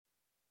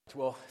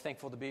Well,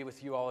 thankful to be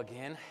with you all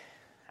again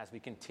as we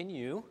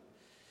continue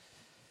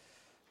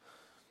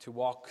to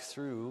walk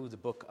through the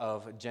book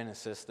of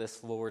Genesis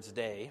this Lord's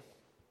Day.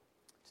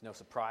 It's no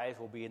surprise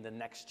we'll be in the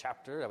next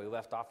chapter that we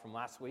left off from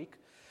last week,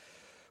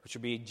 which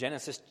will be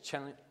Genesis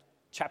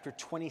chapter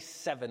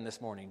 27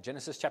 this morning.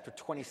 Genesis chapter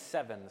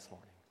 27 this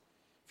morning.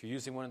 If you're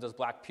using one of those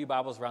black pew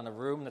Bibles around the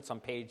room, that's on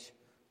page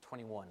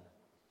 21.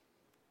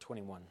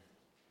 21.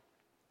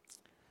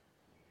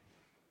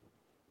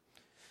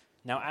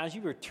 Now, as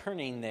you were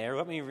turning there,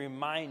 let me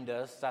remind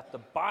us that the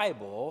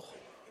Bible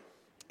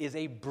is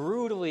a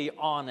brutally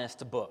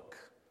honest book.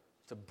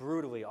 It's a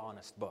brutally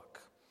honest book.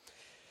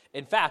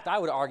 In fact, I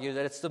would argue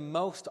that it's the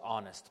most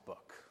honest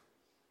book.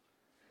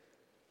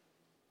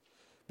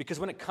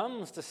 Because when it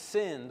comes to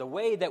sin, the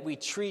way that we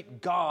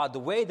treat God, the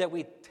way that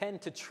we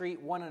tend to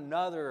treat one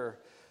another,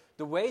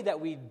 the way that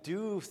we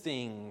do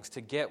things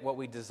to get what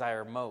we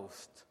desire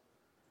most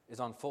is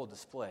on full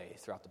display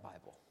throughout the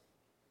Bible.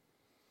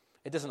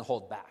 It doesn't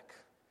hold back.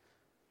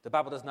 The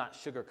Bible does not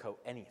sugarcoat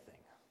anything.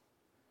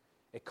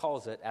 It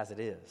calls it as it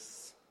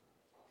is.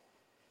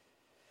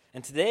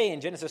 And today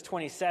in Genesis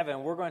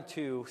 27, we're going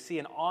to see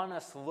an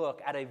honest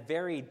look at a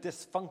very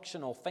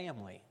dysfunctional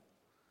family.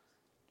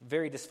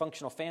 Very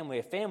dysfunctional family.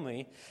 A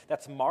family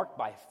that's marked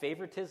by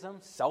favoritism,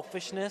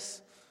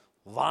 selfishness,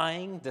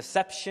 lying,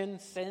 deception,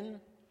 sin.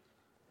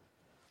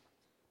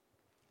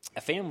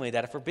 A family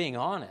that, if we're being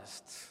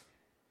honest,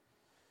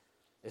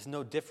 is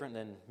no different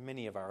than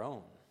many of our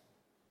own.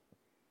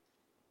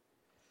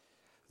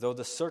 Though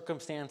the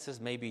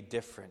circumstances may be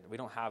different, we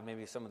don't have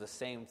maybe some of the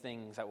same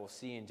things that we'll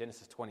see in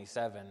Genesis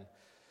 27.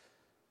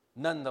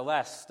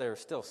 Nonetheless, there's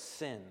still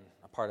sin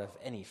a part of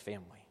any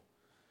family.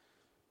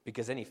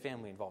 Because any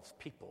family involves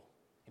people,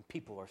 and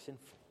people are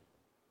sinful.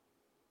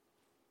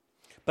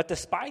 But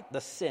despite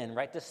the sin,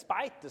 right,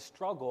 despite the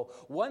struggle,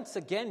 once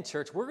again,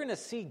 church, we're going to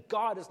see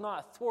God is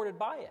not thwarted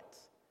by it.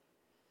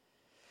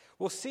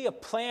 We'll see a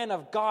plan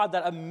of God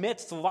that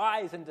amidst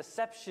lies and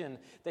deception,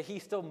 that he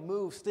still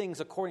moves things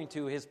according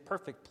to his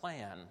perfect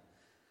plan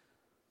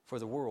for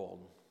the world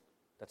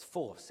that's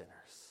full of sinners,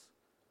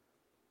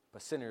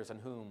 but sinners in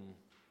whom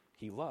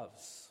he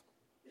loves.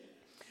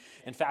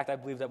 In fact, I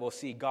believe that we'll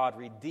see God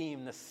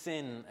redeem the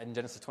sin in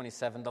Genesis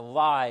 27, the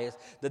lies,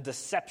 the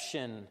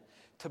deception,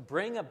 to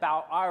bring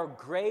about our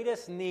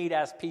greatest need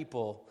as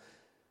people,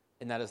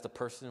 and that is the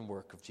person and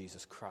work of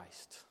Jesus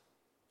Christ.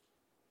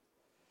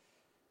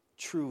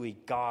 Truly,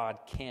 God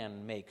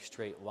can make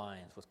straight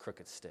lines with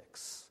crooked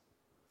sticks.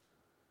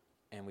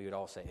 And we would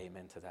all say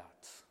amen to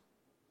that.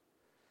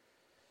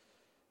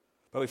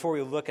 But before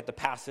we look at the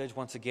passage,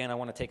 once again, I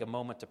want to take a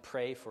moment to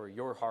pray for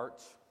your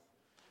hearts,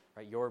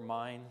 right, your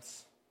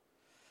minds.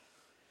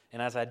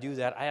 And as I do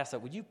that, I ask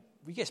that, would you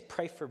guys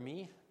pray for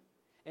me?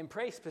 And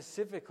pray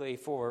specifically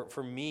for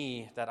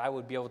me that I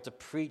would be able to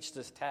preach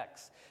this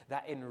text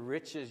that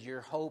enriches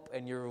your hope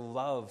and your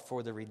love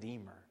for the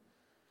Redeemer.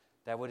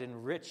 That would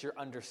enrich your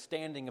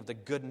understanding of the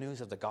good news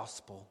of the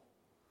gospel.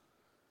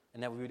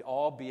 And that we would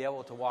all be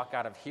able to walk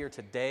out of here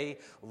today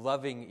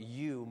loving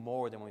you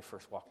more than when we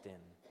first walked in.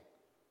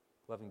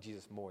 Loving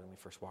Jesus more than we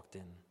first walked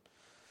in.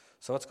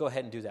 So let's go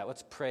ahead and do that.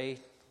 Let's pray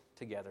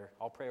together.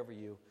 I'll pray over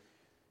you.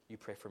 You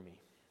pray for me.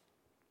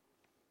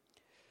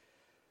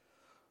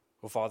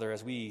 Well, Father,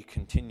 as we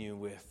continue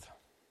with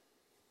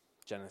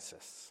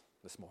Genesis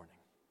this morning,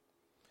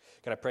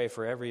 God, I pray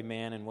for every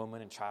man and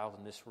woman and child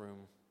in this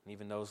room, and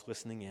even those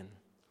listening in,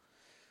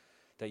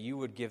 that you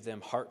would give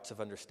them hearts of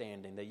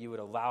understanding, that you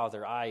would allow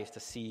their eyes to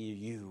see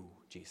you,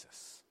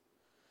 Jesus,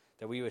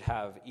 that we would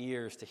have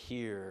ears to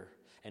hear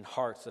and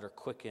hearts that are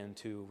quickened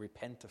to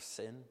repent of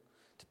sin,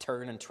 to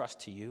turn and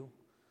trust to you.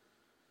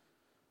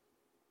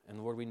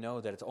 And Lord, we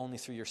know that it's only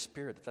through your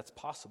Spirit that that's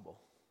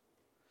possible.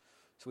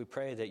 So we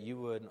pray that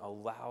you would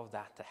allow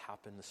that to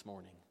happen this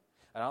morning.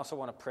 And I also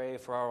want to pray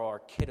for our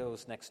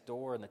kiddos next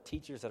door and the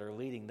teachers that are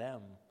leading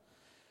them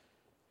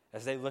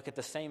as they look at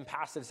the same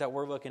passage that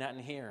we're looking at in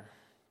here.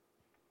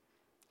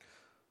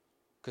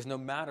 Because no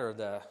matter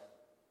the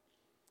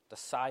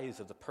size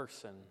of the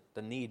person,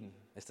 the need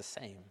is the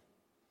same.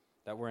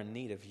 That we're in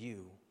need of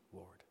you,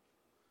 Lord.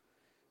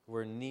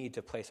 We're in need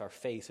to place our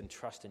faith and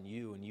trust in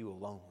you and you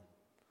alone.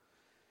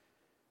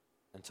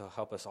 And to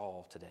help us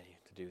all today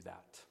to do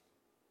that.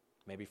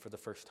 Maybe for the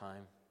first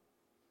time,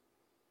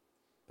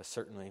 but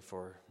certainly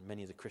for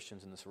many of the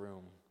Christians in this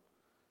room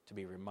to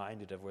be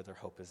reminded of where their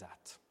hope is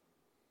at.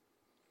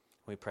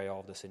 We pray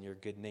all this in your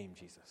good name,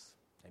 Jesus.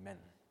 Amen.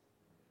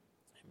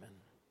 Amen.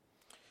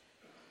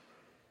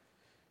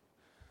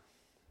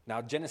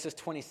 Now, Genesis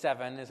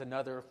 27 is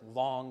another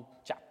long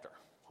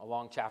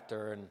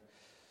chapter, and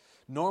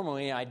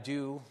normally I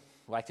do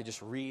like to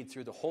just read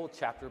through the whole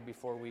chapter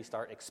before we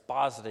start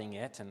expositing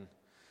it, and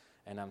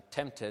I'm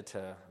tempted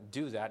to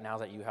do that now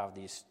that you have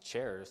these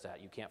chairs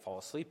that you can't fall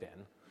asleep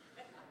in.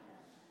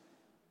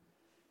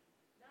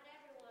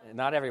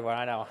 Not everyone,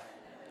 I know.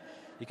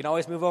 You can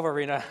always move over,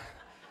 Rena.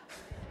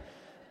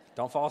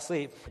 Don't fall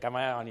asleep. I got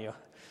my eye on you.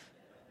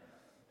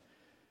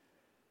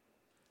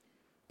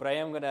 But I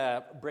am going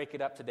to break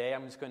it up today.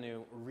 I'm just going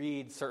to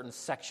read certain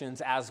sections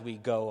as we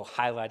go,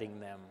 highlighting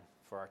them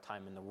for our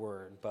time in the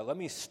Word. But let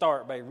me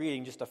start by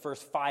reading just the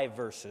first 5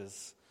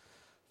 verses,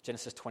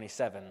 Genesis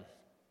 27.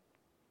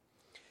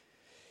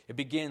 It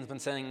begins by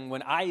saying,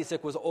 when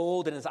Isaac was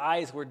old and his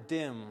eyes were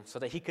dim, so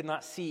that he could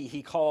not see,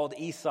 he called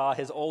Esau,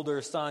 his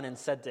older son, and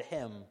said to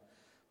him,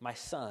 my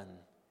son.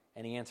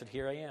 And he answered,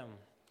 here I am.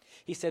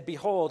 He said,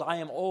 behold, I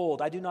am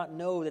old. I do not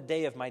know the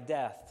day of my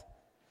death.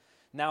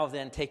 Now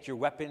then, take your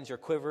weapons, your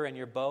quiver, and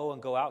your bow,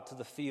 and go out to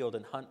the field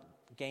and hunt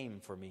game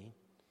for me.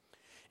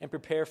 And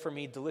prepare for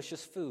me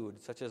delicious food,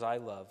 such as I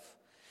love.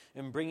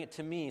 And bring it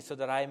to me so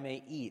that I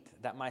may eat,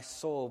 that my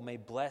soul may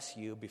bless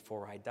you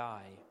before I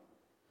die.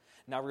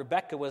 Now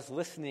Rebekah was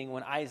listening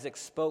when Isaac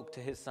spoke to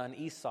his son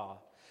Esau.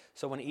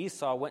 So when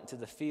Esau went to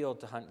the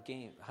field to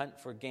hunt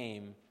for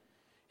game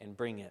and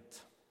bring it.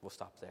 We'll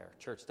stop there.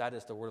 Church, that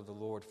is the word of the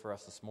Lord for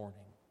us this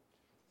morning.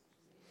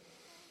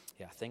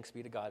 Yeah, thanks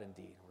be to God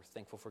indeed. We're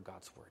thankful for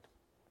God's word.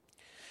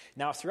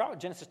 Now, throughout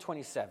Genesis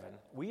 27,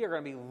 we are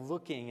going to be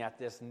looking at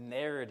this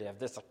narrative,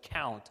 this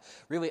account,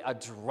 really a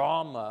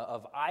drama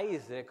of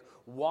Isaac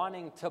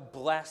wanting to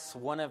bless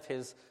one of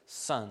his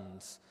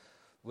sons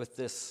with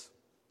this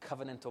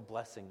covenantal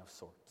blessing of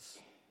sorts.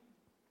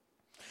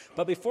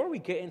 But before we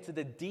get into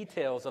the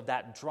details of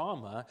that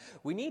drama,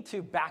 we need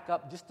to back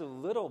up just a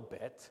little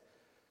bit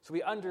so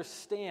we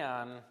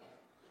understand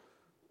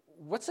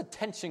what's the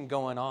tension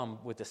going on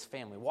with this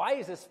family. Why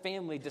is this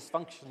family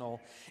dysfunctional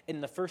in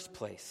the first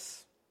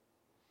place?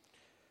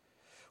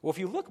 Well, if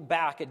you look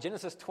back at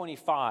Genesis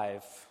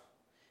 25,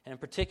 and in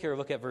particular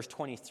look at verse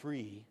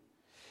 23,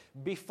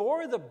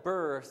 before the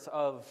birth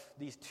of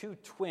these two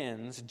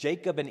twins,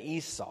 Jacob and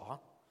Esau,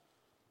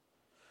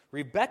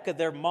 Rebekah,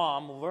 their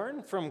mom,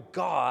 learned from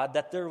God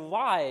that the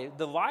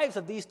lives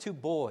of these two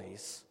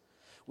boys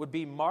would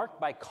be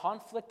marked by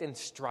conflict and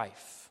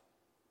strife.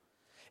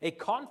 A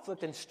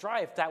conflict and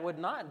strife that would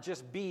not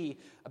just be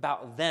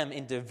about them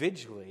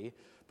individually,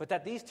 but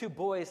that these two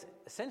boys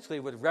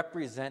essentially would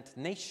represent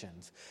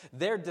nations.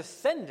 Their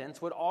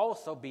descendants would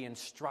also be in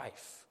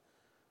strife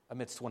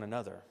amidst one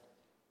another.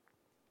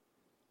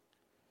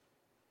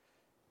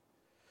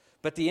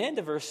 But at the end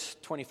of verse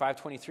 25,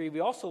 23,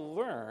 we also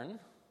learn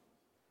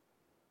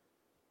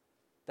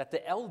that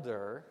the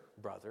elder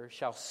brother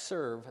shall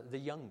serve the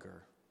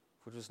younger,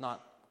 which was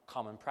not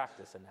common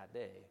practice in that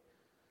day.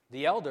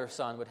 The elder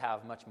son would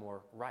have much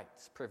more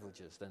rights,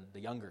 privileges than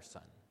the younger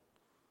son.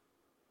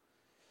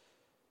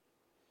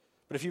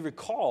 But if you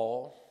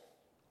recall,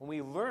 when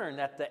we learn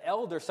that the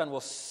elder son will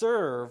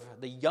serve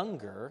the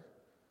younger,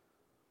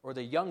 or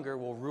the younger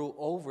will rule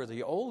over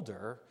the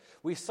older,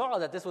 we saw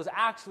that this was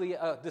actually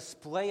a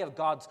display of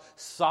God's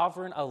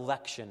sovereign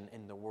election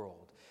in the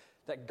world.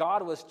 That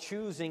God was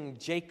choosing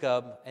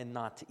Jacob and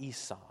not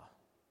Esau.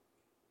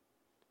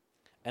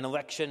 An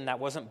election that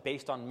wasn't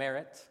based on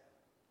merit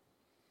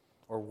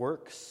or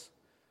works,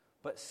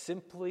 but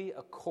simply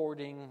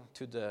according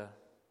to the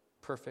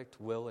perfect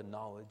will and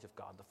knowledge of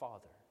God the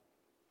Father.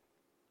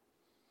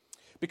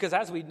 Because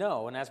as we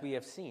know and as we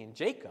have seen,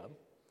 Jacob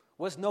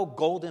was no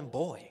golden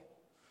boy,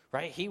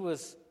 right? He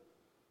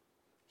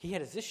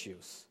had his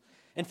issues.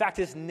 In fact,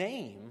 his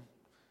name,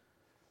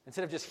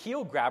 instead of just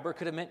heel grabber,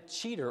 could have meant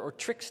cheater or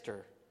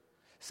trickster.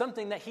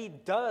 Something that he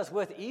does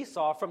with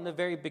Esau from the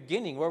very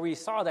beginning, where we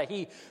saw that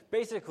he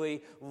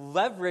basically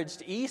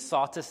leveraged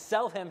Esau to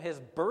sell him his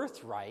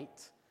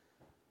birthright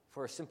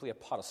for simply a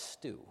pot of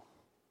stew.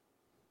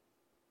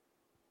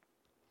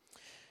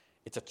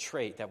 It's a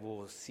trait that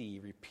we'll see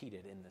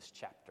repeated in this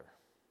chapter.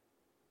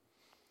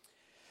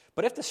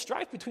 But if the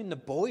strife between the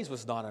boys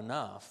was not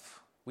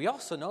enough, we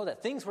also know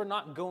that things were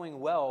not going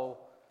well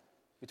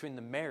between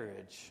the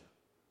marriage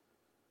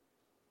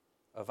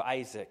of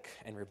Isaac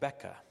and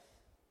Rebekah.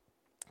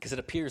 Because it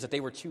appears that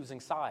they were choosing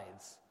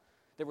sides.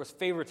 There was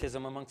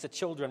favoritism amongst the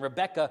children.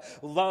 Rebekah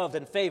loved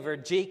and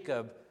favored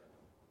Jacob,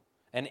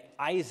 and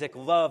Isaac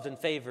loved and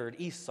favored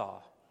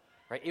Esau.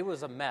 Right? It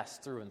was a mess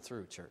through and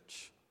through,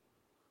 church.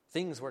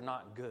 Things were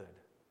not good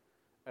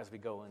as we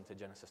go into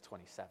Genesis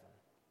 27.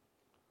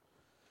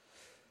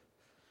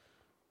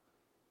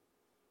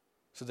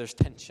 So there's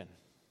tension,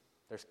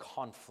 there's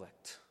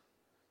conflict,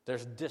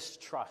 there's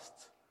distrust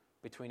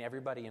between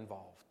everybody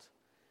involved.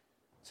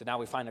 So now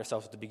we find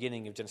ourselves at the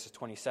beginning of Genesis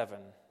 27,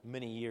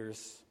 many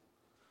years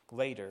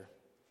later.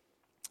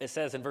 It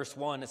says in verse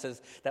 1, it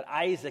says that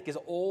Isaac is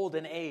old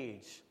in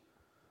age,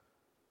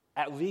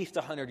 at least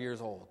 100 years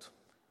old,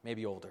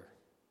 maybe older.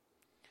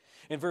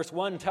 In verse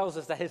 1 tells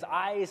us that his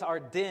eyes are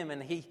dim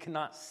and he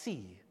cannot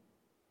see.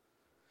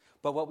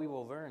 But what we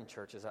will learn,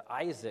 church, is that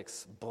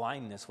Isaac's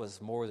blindness was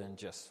more than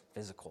just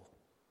physical.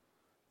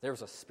 There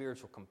was a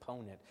spiritual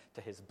component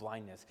to his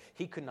blindness.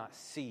 He could not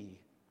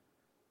see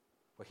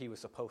what he was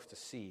supposed to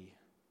see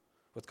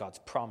with God's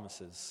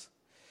promises.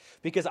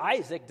 Because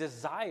Isaac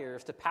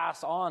desires to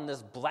pass on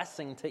this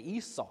blessing to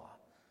Esau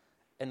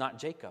and not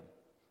Jacob.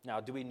 Now,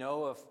 do we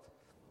know if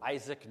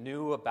Isaac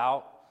knew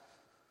about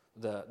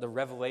the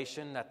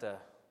revelation that the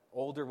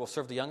older will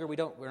serve the younger?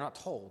 We're not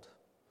told.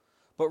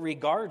 But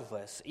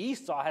regardless,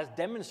 Esau has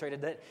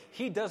demonstrated that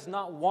he does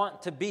not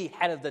want to be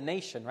head of the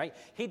nation, right?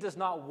 He does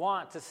not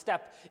want to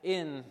step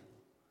in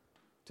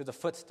to the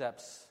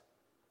footsteps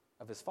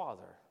of his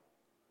father.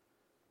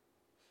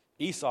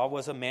 Esau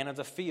was a man of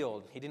the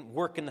field. He didn't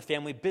work in the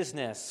family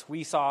business.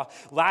 We saw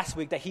last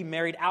week that he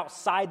married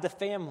outside the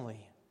family,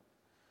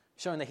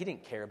 showing that he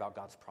didn't care about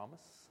God's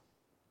promise.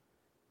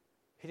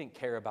 He didn't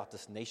care about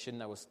this nation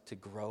that was to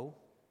grow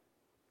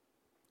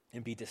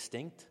and be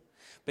distinct.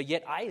 But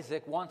yet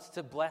Isaac wants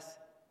to bless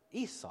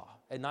Esau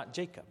and not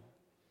Jacob.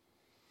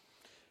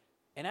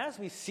 And as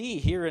we see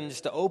here in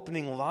just the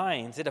opening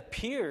lines, it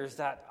appears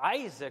that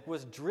Isaac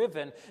was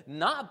driven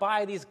not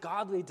by these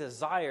godly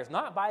desires,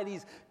 not by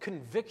these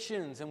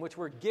convictions in which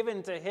were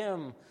given to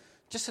him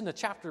just in the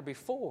chapter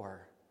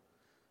before,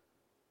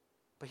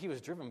 but he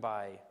was driven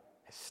by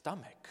his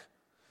stomach.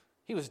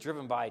 He was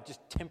driven by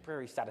just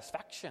temporary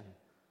satisfaction.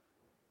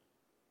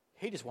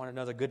 He just wanted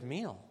another good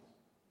meal.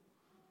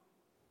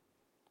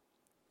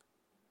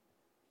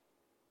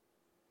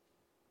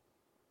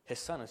 His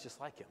son is just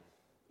like him,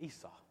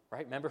 Esau,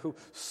 right? Remember, who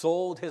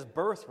sold his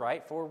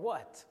birthright for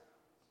what?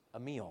 A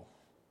meal.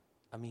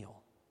 A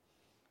meal.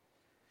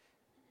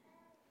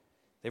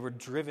 They were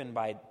driven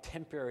by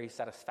temporary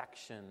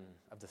satisfaction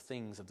of the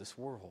things of this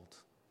world.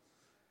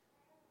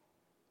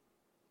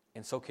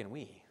 And so can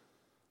we,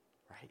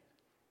 right?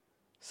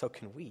 So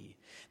can we.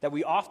 That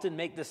we often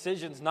make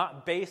decisions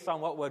not based on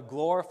what would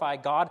glorify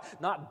God,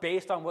 not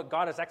based on what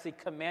God has actually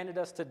commanded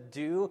us to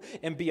do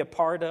and be a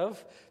part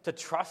of, to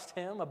trust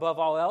Him above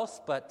all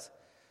else, but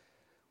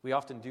we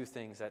often do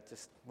things that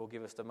just will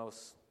give us the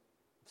most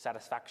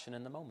satisfaction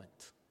in the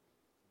moment,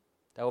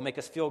 that will make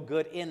us feel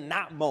good in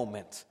that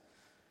moment.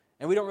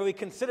 And we don't really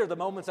consider the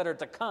moments that are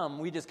to come.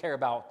 We just care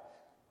about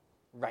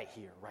right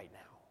here, right now.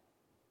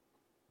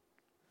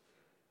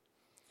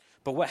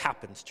 But what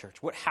happens,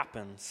 church? What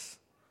happens?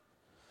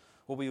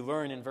 Well, we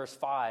learn in verse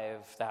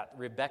 5 that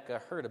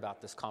Rebekah heard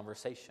about this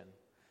conversation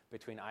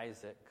between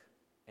Isaac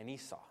and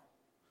Esau.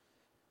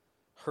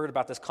 Heard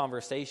about this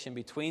conversation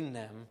between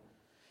them,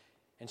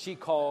 and she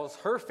calls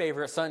her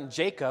favorite son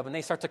Jacob, and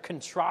they start to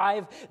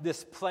contrive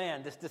this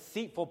plan, this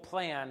deceitful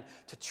plan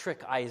to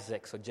trick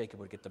Isaac so Jacob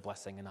would get the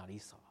blessing and not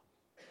Esau.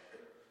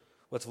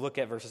 Let's look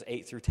at verses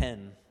 8 through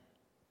 10.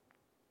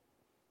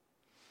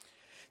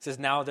 It says,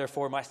 "Now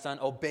therefore, my son,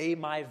 obey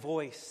my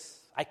voice.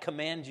 I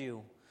command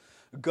you.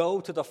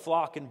 Go to the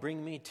flock and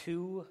bring me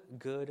 2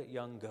 good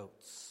young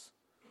goats,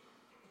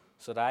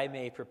 so that I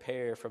may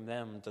prepare from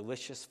them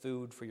delicious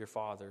food for your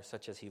father,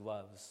 such as he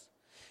loves.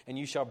 And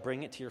you shall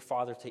bring it to your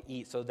father to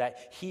eat, so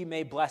that he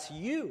may bless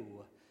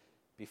you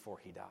before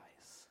he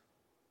dies."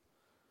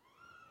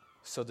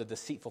 So the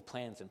deceitful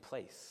plan's in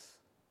place.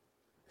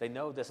 They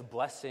know this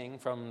blessing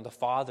from the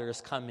father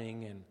is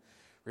coming, and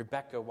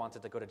Rebekah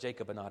wanted to go to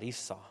Jacob and not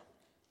Esau.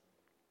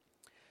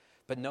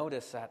 But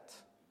notice that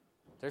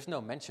there's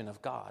no mention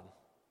of God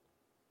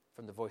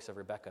from the voice of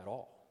Rebekah at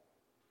all.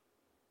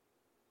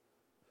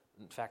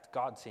 In fact,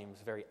 God seems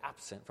very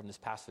absent from this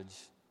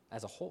passage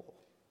as a whole.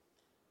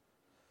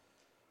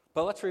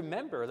 But let's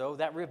remember, though,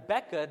 that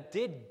Rebekah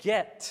did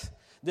get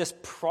this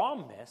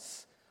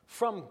promise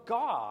from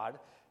God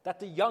that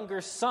the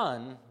younger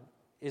son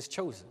is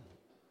chosen,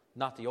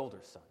 not the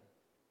older son.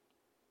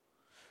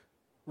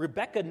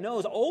 Rebekah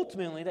knows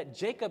ultimately that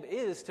Jacob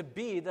is to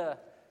be the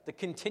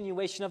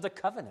continuation of the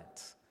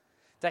covenant,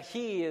 that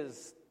he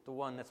is the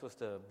one that's supposed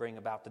to bring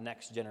about the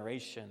next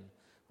generation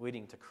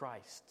leading to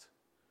Christ.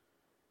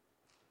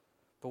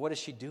 But what is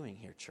she doing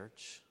here,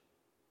 church?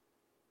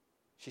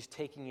 She's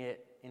taking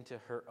it into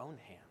her own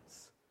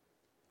hands.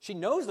 She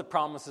knows the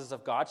promises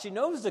of God. She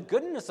knows the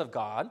goodness of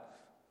God.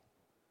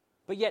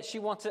 But yet she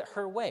wants it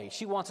her way.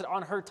 She wants it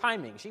on her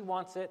timing. She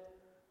wants it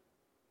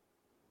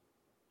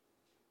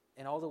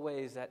in all the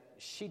ways that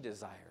she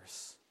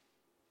desires.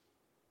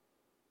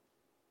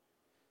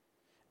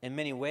 In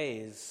many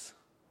ways,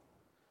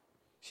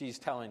 she's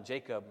telling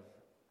Jacob,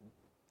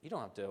 you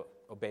don't have to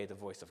obey the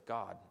voice of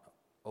God.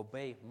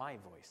 Obey my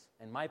voice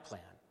and my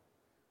plan.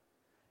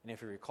 And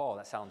if you recall,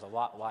 that sounds a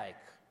lot like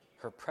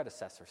her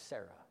predecessor,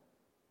 Sarah.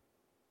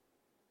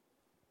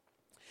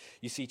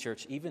 You see,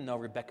 church, even though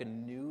Rebekah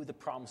knew the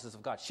promises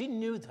of God, she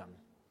knew them,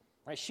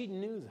 right? She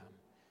knew them.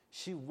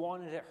 She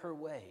wanted it her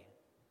way.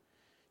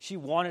 She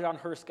wanted it on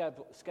her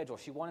schedule.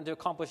 She wanted to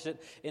accomplish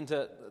it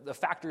into the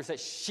factors that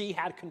she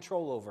had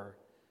control over.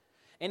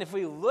 And if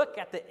we look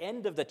at the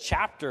end of the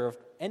chapter,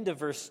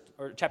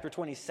 chapter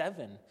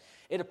 27,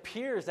 it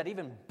appears that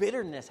even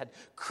bitterness had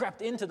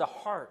crept into the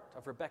heart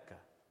of Rebekah,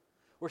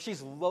 where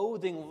she's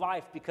loathing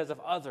life because of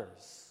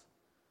others,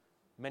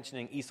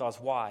 mentioning Esau's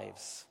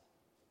wives.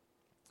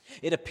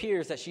 It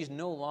appears that she's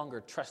no longer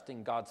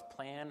trusting God's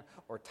plan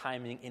or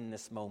timing in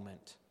this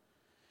moment.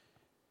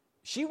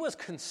 She was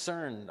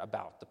concerned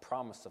about the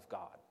promise of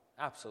God.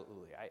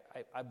 Absolutely.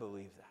 I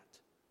believe that.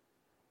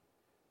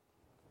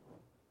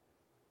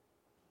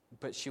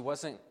 But she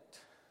wasn't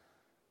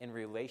in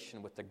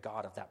relation with the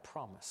God of that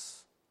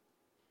promise.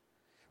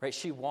 Right?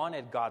 She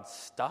wanted God's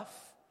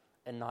stuff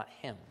and not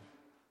him.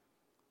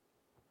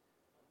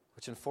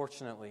 which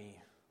unfortunately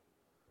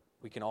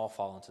we can all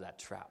fall into that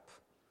trap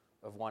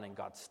of wanting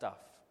God's stuff,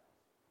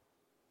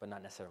 but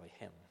not necessarily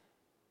him.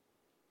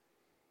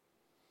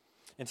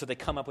 And so they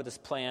come up with this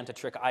plan to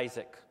trick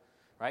Isaac,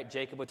 right?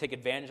 Jacob would take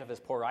advantage of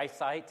his poor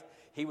eyesight.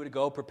 He would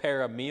go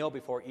prepare a meal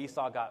before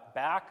Esau got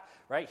back,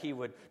 right? He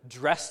would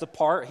dress the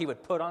part. He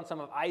would put on some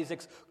of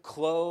Isaac's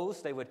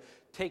clothes. They would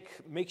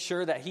make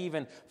sure that he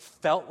even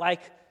felt like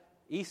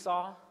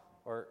Esau,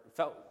 or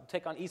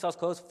take on Esau's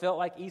clothes, felt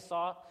like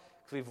Esau,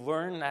 because we've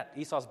learned at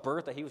Esau's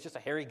birth that he was just a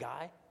hairy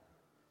guy.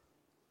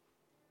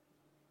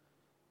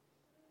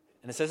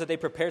 And it says that they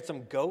prepared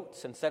some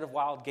goats instead of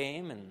wild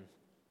game, and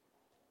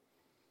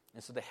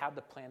so they had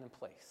the plan in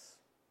place.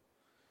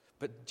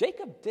 But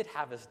Jacob did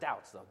have his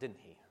doubts, though, didn't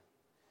he?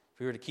 If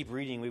we were to keep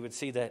reading, we would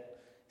see that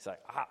he's like,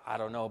 I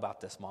don't know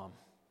about this, Mom.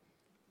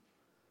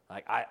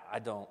 Like, I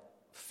don't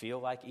feel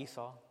like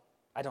Esau.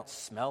 I don't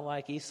smell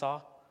like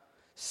Esau.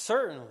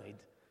 Certainly,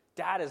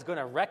 Dad is going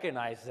to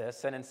recognize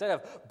this, and instead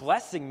of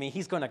blessing me,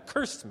 he's going to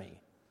curse me.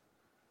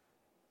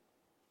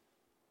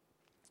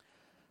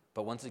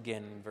 But once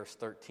again, in verse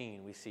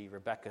 13, we see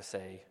Rebekah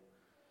say,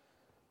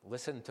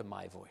 listen to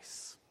my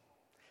voice.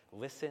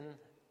 Listen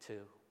to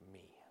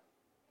me.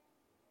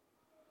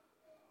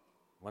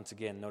 Once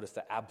again, notice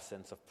the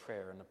absence of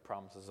prayer and the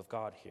promises of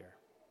God here.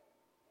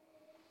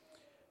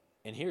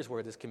 And here's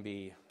where this can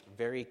be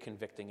very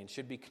convicting and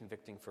should be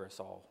convicting for us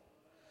all.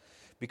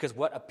 Because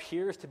what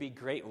appears to be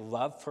great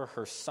love for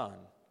her son,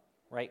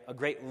 right, a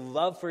great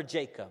love for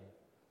Jacob,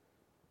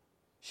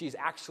 she's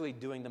actually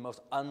doing the most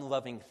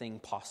unloving thing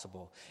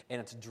possible. And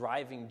it's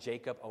driving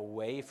Jacob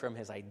away from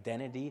his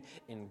identity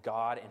in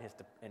God and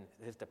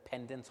his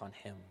dependence on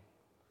him.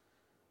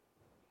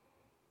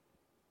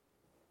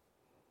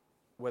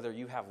 Whether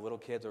you have little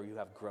kids or you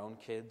have grown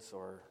kids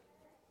or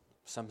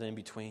something in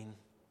between,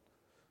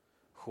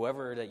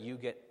 whoever that you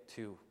get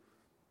to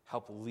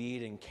help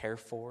lead and care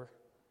for,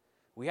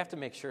 we have to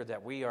make sure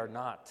that we are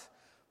not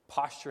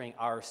posturing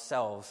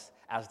ourselves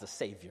as the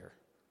Savior.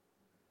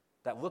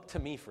 That look to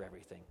me for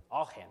everything.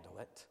 I'll handle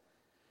it.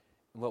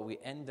 And what we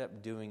end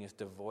up doing is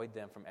devoid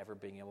them from ever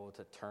being able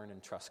to turn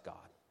and trust God.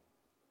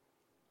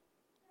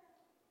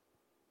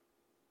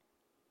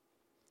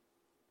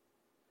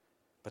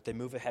 But they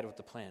move ahead with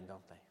the plan,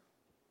 don't they?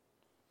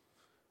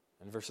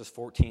 In verses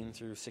 14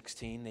 through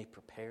 16, they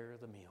prepare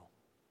the meal.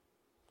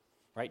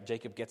 Right?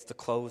 Jacob gets the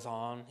clothes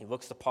on. He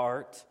looks the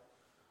part.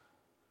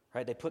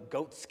 Right? They put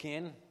goat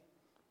skin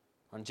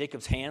on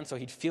Jacob's hand so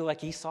he'd feel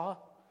like Esau.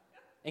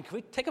 And can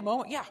we take a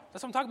moment? Yeah,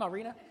 that's what I'm talking about,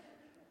 Rena.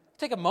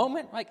 Take a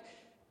moment. Like,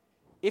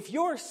 if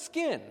your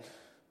skin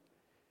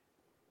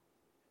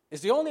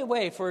is the only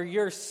way for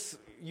your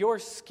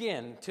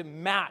skin to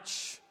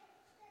match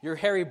your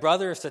hairy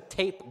brother is to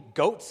tape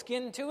goat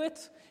skin to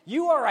it,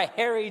 you are a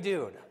hairy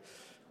dude.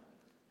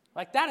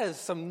 Like, that is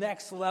some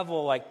next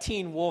level, like,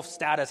 Teen Wolf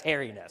status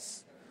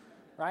hairiness,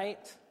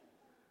 right?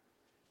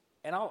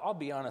 And I'll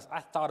be honest,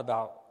 I thought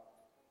about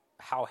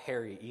how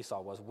hairy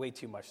Esau was way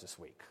too much this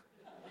week.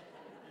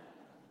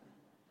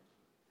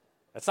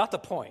 That's not the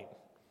point.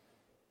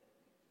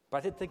 But I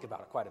did think about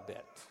it quite a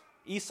bit.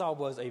 Esau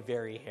was a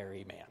very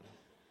hairy man.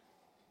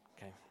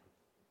 Okay.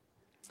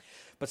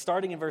 But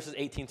starting in verses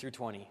 18 through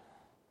 20,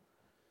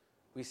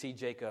 we see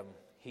Jacob,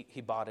 he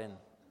bought in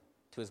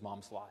to his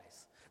mom's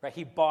lies. Right?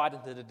 He bought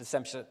into the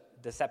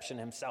deception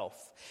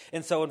himself.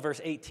 And so in verse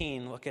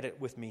 18, look at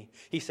it with me.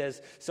 He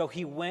says, so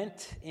he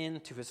went in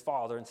to his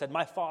father and said,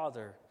 my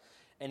father.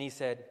 And he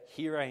said,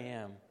 here I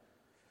am.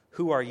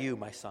 Who are you,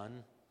 my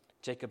son?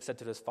 Jacob said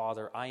to his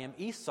father, I am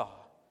Esau,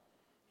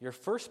 your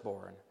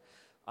firstborn.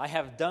 I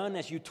have done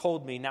as you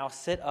told me. Now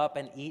sit up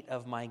and eat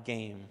of my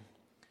game,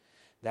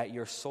 that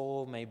your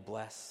soul may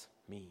bless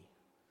me.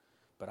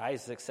 But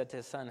Isaac said to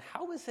his son,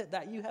 how is it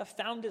that you have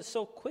found it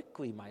so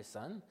quickly, my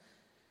son?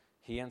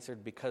 He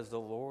answered, because the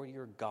Lord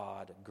your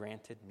God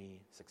granted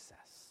me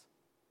success.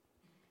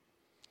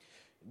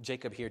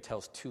 Jacob here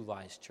tells two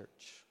lies,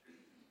 church.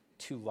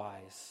 Two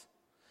lies.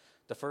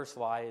 The first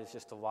lie is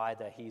just a lie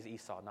that he's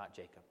Esau, not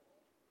Jacob.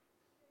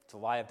 It's a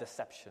lie of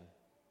deception.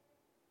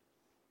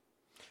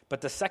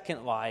 But the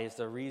second lie is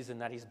the reason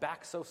that he's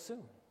back so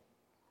soon.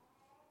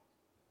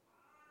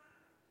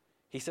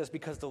 He says,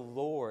 because the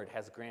Lord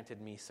has granted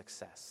me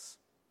success.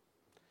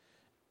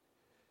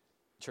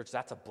 Church,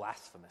 that's a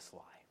blasphemous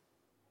lie.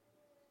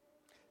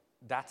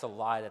 That's a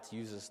lie that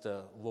uses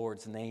the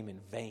Lord's name in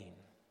vain.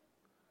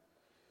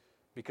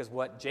 Because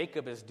what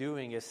Jacob is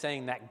doing is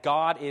saying that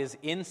God is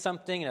in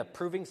something and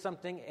approving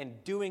something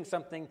and doing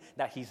something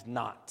that he's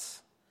not.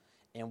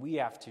 And we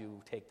have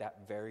to take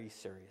that very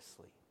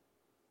seriously.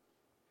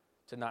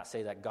 To not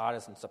say that God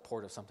is in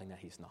support of something that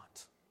he's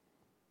not.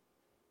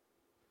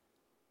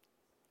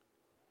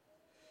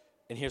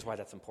 And here's why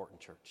that's important,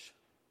 church.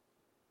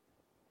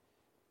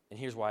 And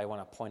here's why I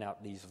want to point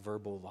out these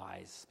verbal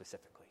lies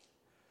specifically.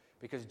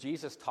 Because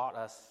Jesus taught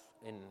us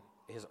in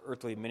his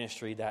earthly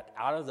ministry that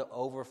out of the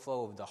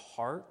overflow of the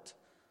heart,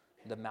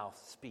 the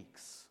mouth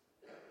speaks.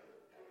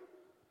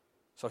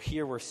 So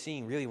here we're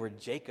seeing really where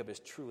Jacob is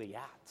truly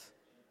at.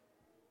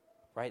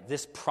 Right?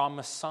 This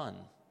promised son.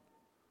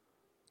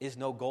 is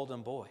no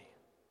golden boy.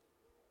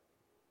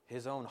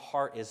 His own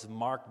heart is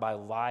marked by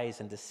lies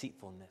and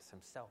deceitfulness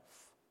himself.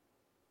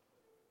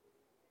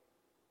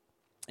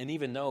 And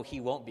even though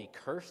he won't be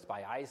cursed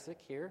by Isaac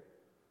here,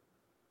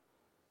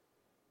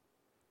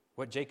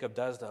 what Jacob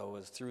does, though,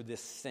 is through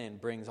this sin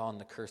brings on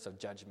the curse of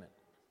judgment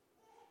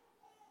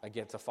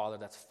against a father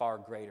that's far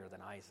greater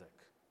than Isaac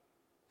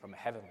from a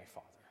heavenly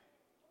father.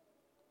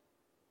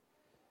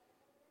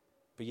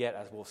 But yet,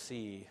 as we'll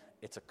see,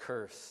 it's a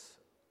curse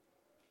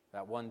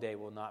that one day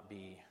will not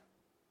be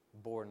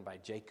borne by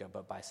Jacob,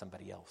 but by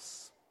somebody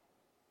else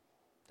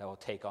that will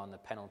take on the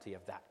penalty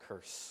of that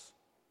curse.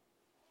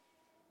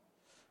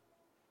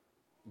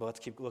 But let's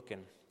keep looking.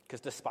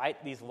 Because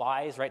despite these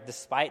lies, right,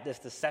 despite this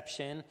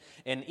deception,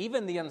 and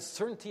even the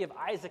uncertainty of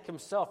Isaac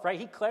himself, right,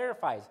 he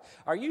clarifies,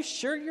 are you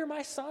sure you're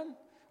my son?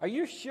 Are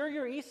you sure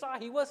you're Esau?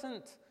 He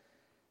wasn't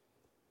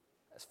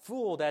as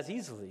fooled as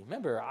easily.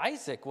 Remember,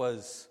 Isaac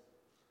was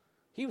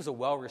a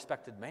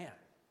well-respected man.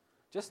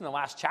 Just in the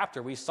last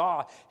chapter, we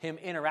saw him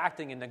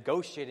interacting and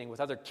negotiating with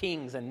other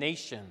kings and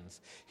nations.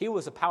 He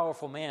was a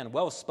powerful man,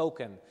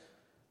 well-spoken,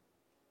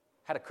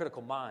 had a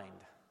critical mind.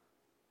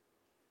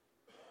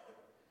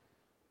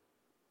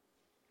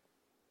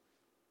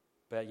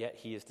 But yet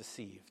he is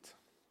deceived.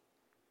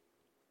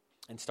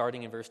 And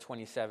starting in verse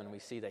 27, we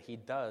see that he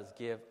does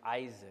give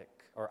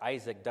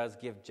Isaac does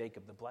give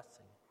Jacob the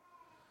blessing.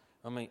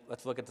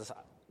 Let's look at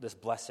this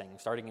blessing,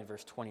 starting in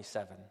verse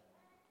 27.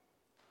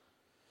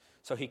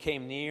 So he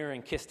came near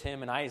and kissed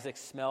him, and Isaac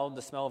smelled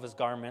the smell of his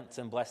garments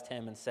and blessed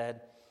him and said,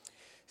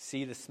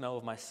 see, the smell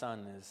of my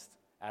son is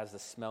as the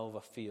smell of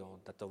a field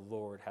that the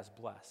Lord has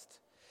blessed.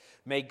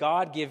 May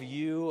God give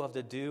you of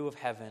the dew of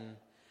heaven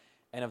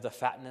and of the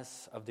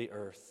fatness of the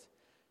earth,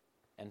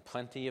 and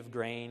plenty of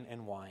grain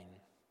and wine.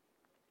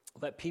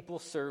 Let people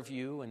serve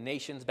you and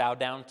nations bow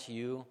down to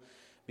you.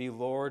 Be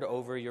Lord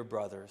over your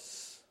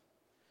brothers.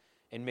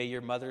 And may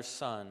your mother's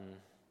son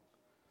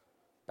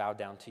bow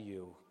down to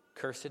you.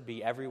 Cursed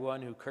be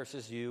everyone who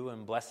curses you,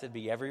 and blessed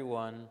be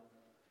everyone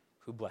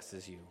who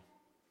blesses you.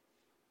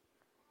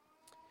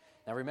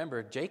 Now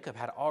remember, Jacob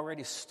had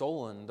already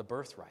stolen the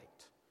birthright.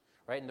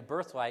 Right? And the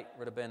birthright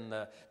would have been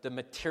the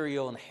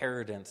material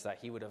inheritance that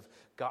he would have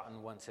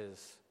gotten once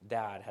his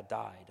dad had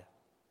died.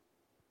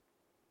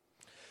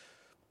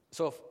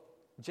 So if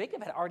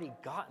Jacob had already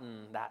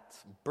gotten that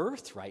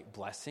birthright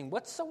blessing,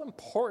 what's so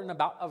important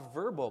about a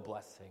verbal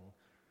blessing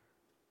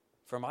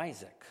from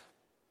Isaac?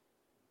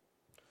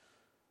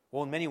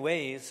 Well, in many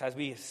ways, as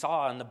we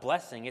saw in the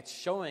blessing, it's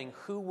showing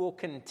who will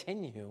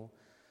continue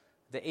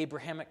the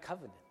Abrahamic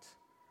covenant,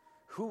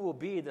 who will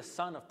be the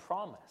son of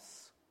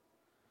promise.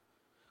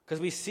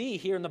 Because we see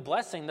here in the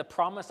blessing the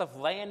promise of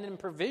land and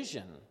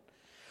provision.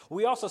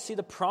 We also see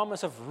the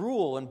promise of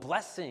rule and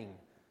blessing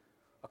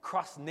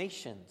across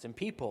nations and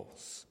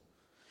peoples.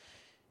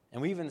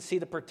 And we even see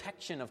the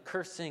protection of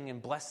cursing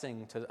and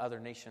blessing to other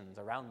nations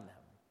around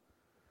them.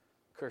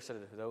 Cursed are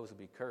those who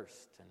be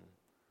cursed, and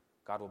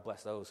God will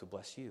bless those who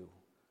bless you.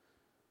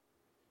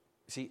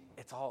 See,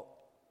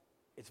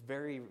 it's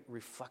very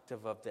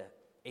reflective of the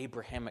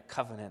Abrahamic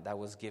covenant that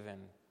was given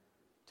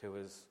to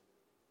his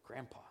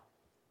grandpa.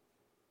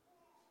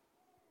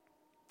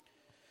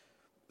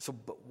 So,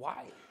 but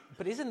why?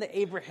 But isn't the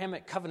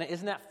Abrahamic covenant,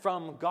 isn't that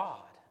from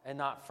God and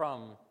not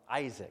from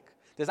Isaac?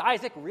 Does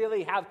Isaac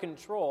really have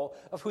control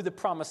of who the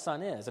promised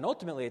son is? And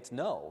ultimately, it's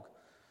no.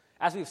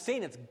 As we've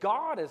seen, it's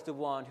God is the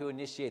one who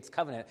initiates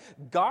covenant.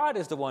 God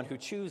is the one who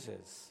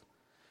chooses.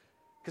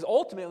 Because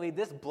ultimately,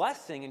 this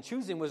blessing and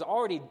choosing was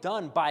already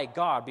done by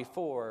God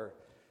before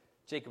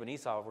Jacob and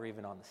Esau were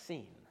even on the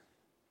scene.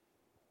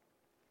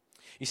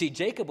 You see,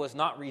 Jacob was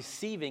not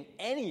receiving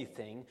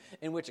anything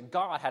in which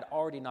God had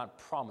already not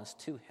promised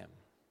to him.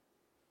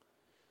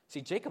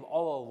 See, Jacob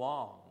all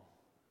along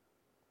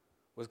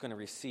was going to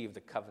receive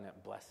the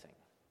covenant blessing.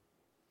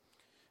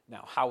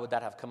 Now, how would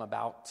that have come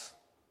about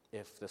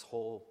if this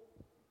whole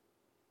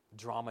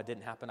drama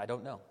didn't happen? I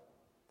don't know.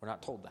 We're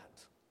not told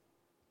that.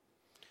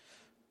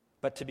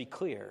 But to be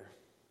clear,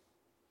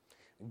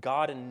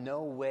 God in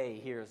no way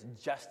here is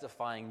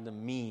justifying the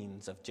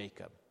means of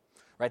Jacob.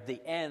 Right?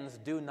 The ends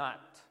do not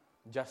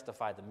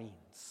justify the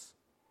means.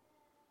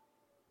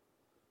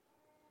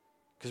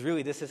 Because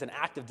really, this is an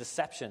act of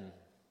deception.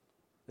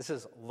 This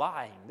is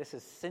lying. This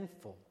is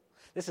sinful.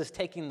 This is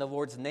taking the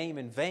Lord's name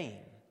in vain,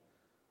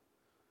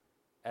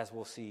 as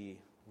we'll see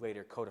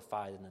later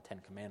codified in the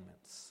Ten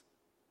Commandments.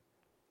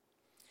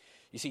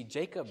 You see,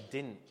 Jacob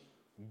didn't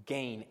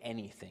gain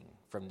anything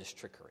from this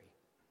trickery.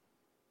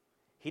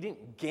 He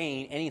didn't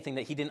gain anything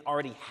that he didn't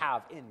already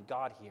have in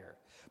God here.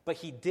 But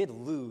he did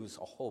lose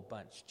a whole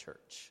bunch,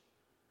 church.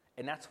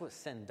 And that's what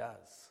sin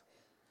does.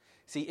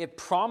 See, it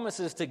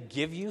promises to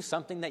give you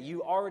something that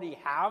you already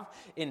have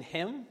in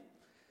him,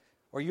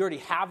 or you already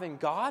have in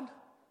God.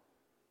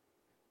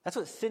 That's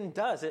what sin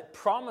does. It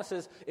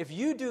promises, if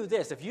you do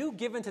this, if you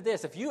give into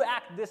this, if you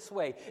act this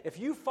way, if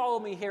you follow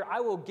me here,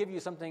 I will give you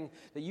something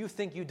that you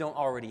think you don't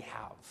already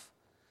have.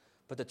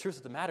 But the truth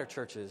of the matter,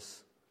 church,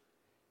 is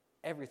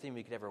Everything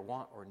we could ever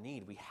want or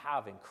need, we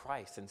have in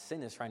Christ. And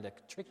sin is trying to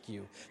trick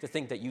you to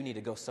think that you need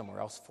to go somewhere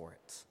else for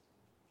it.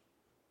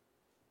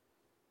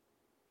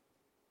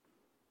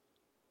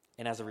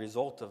 And as a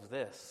result of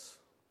this,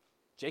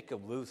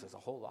 Jacob loses a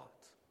whole lot.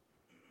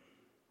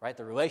 Right?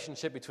 The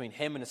relationship between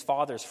him and his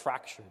father is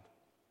fractured.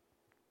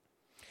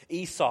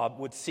 Esau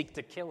would seek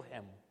to kill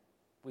him.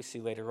 We see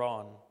later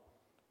on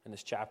in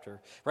this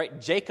chapter.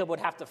 Right? Jacob would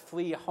have to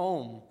flee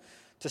home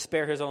to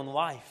spare his own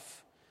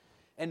life.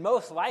 And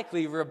most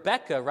likely,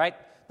 Rebekah, right,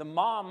 the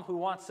mom who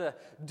wants to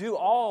do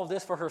all of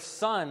this for her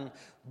son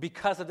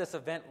because of this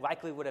event,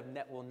 likely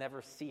will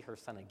never see her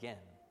son again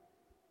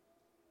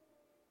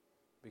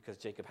because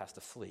Jacob has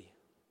to flee.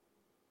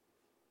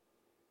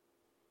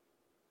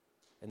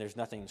 And there's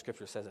nothing in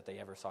Scripture says that they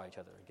ever saw each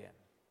other again.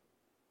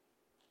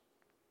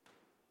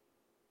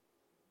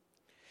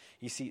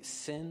 You see,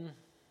 sin,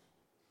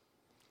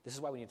 this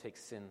is why we need to take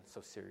sin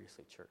so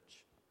seriously,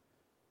 church.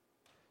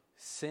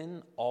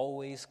 Sin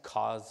always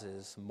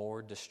causes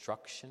more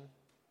destruction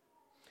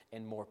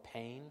and more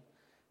pain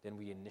than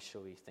we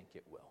initially think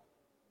it will.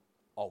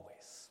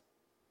 Always.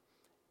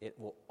 It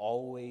will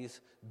always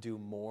do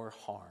more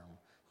harm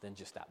than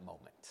just that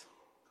moment.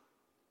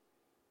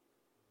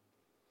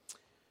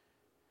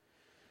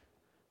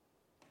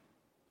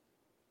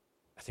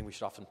 I think we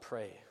should often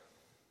pray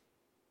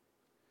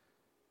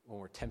when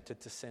we're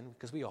tempted to sin,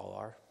 because we all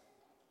are.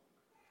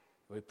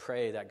 We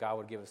pray that God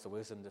would give us the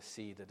wisdom to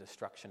see the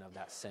destruction of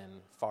that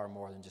sin far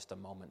more than just a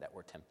moment that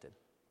we're tempted.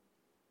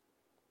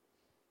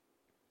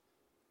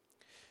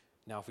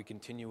 Now, if we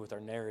continue with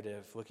our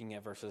narrative, looking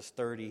at verses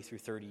 30 through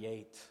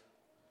 38,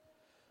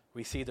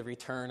 we see the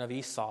return of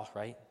Esau,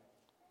 right?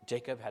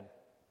 Jacob had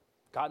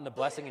gotten the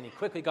blessing, and he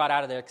quickly got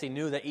out of there because he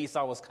knew that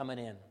Esau was coming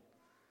in.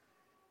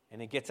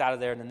 And he gets out of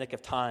there in the nick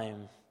of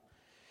time.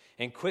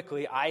 And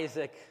quickly,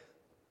 Isaac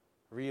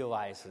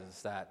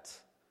realizes that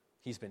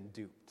he's been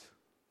duped.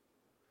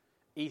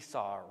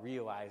 Esau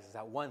realizes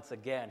that once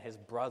again his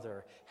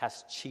brother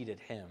has cheated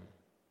him.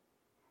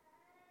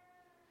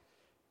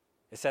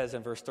 It says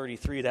in verse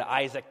 33 that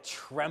Isaac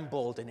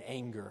trembled in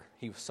anger.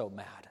 He was so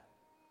mad.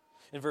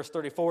 In verse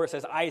 34 it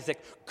says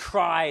Isaac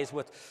cries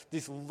with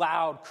these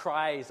loud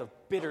cries of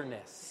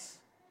bitterness.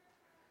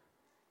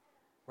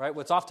 Right?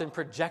 What's often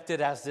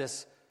projected as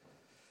this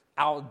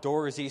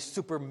outdoorsy,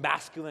 super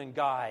masculine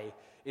guy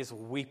is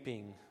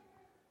weeping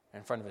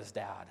in front of his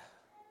dad.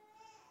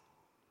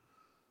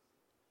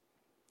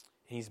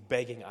 He's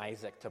begging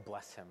Isaac to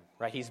bless him,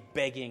 right? He's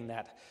begging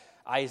that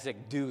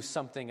Isaac do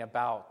something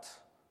about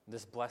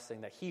this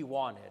blessing that he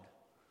wanted.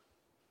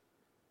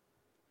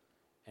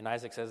 And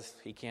Isaac says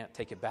he can't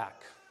take it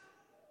back.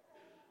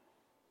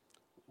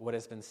 What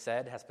has been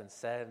said,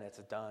 and it's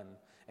done.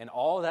 And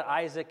all that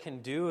Isaac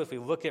can do, if we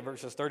look at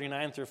verses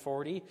 39 through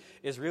 40,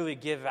 is really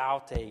give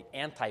out an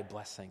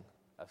anti-blessing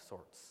of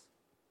sorts.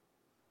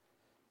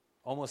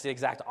 Almost the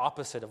exact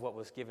opposite of what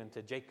was given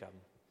to Jacob.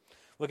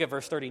 Look at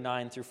verse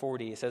 39 through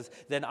 40. It says,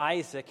 Then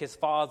Isaac, his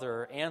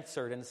father,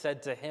 answered and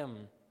said to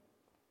him,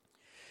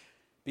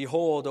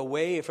 Behold,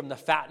 away from the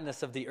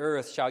fatness of the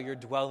earth shall your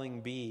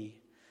dwelling be,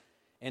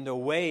 and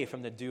away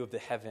from the dew of the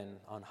heaven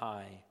on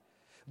high.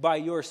 By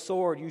your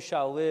sword you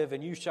shall live,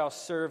 and you shall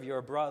serve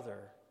your brother.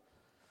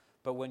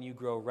 But when you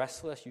grow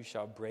restless, you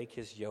shall break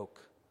his yoke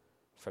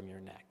from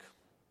your neck.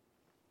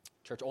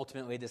 Church,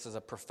 ultimately, this is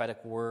a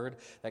prophetic word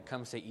that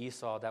comes to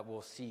Esau that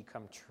we'll see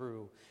come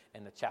true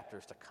in the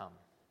chapters to come,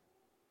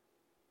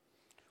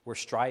 where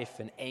strife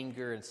and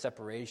anger and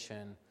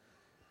separation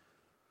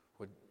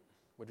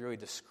would really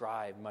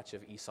describe much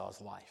of Esau's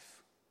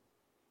life.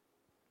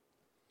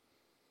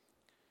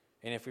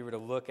 And if we were to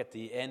look at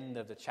the end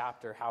of the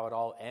chapter, how it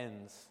all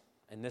ends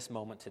in this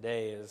moment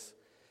today is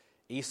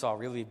Esau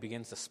really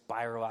begins to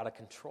spiral out of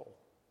control.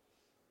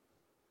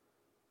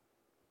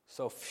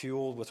 So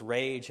fueled with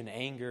rage and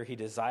anger, he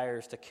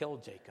desires to kill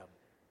Jacob.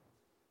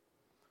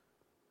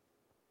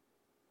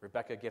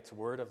 Rebekah gets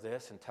word of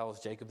this and tells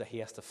Jacob that he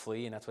has to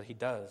flee, and that's what he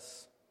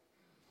does.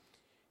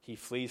 He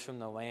flees from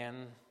the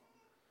land,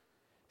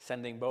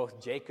 sending both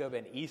Jacob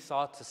and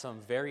Esau to some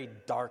very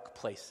dark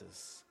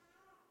places.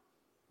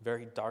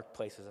 Very dark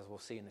places, as we'll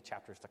see in the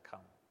chapters to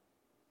come.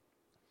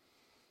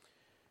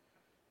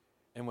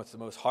 And what's the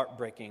most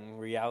heartbreaking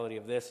reality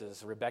of this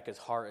is Rebekah's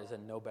heart is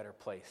in no better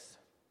place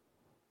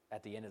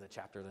at the end of the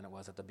chapter than it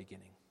was at the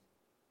beginning.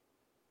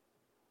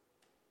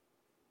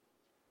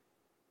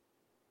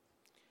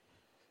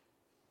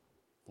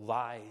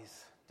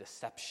 Lies,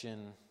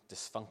 deception,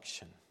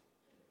 dysfunction.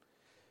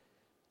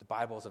 The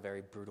Bible is a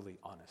very brutally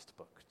honest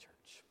book,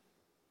 church.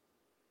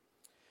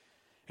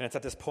 And it's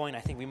at this point, I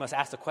think we must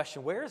ask the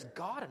question, where is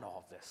God in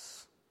all of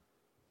this?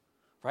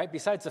 Right?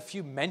 Besides a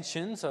few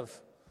mentions of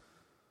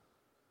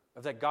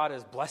that God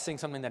is blessing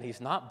something that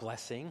he's not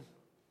blessing,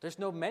 there's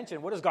no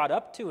mention. What is God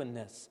up to in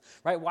this?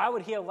 Right? Why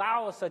would he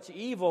allow such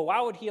evil?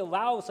 Why would he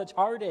allow such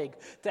heartache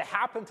to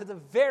happen to the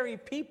very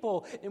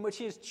people in which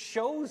he has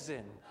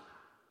chosen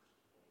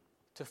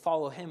to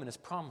follow him and his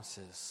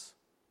promises?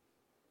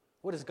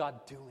 What is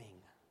God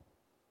doing?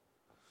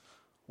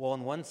 Well,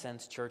 in one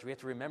sense, church, we have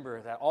to remember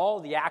that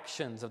all the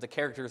actions of the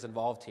characters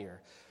involved here,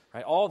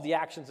 right, all the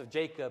actions of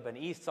Jacob and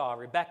Esau,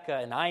 Rebekah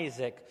and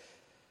Isaac,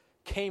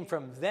 came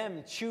from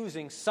them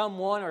choosing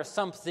someone or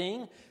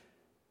something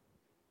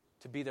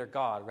to be their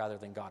God rather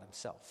than God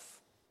himself.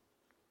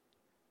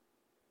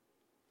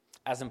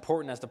 As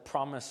important as the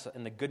promise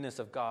and the goodness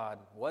of God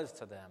was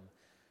to them,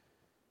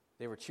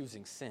 they were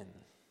choosing sin.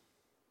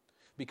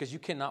 Because you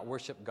cannot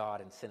worship God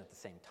and sin at the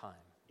same time.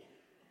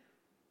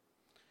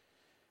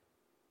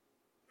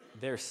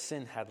 Their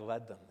sin had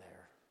led them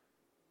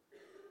there.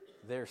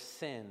 Their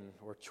sin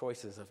were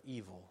choices of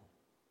evil.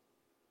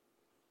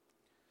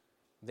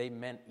 They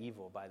meant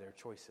evil by their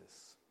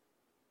choices.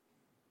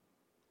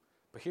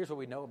 But here's what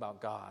we know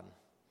about God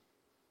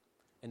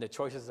and the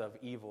choices of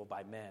evil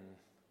by men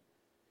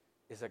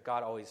is that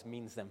God always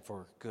means them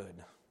for good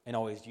and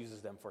always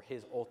uses them for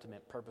his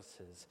ultimate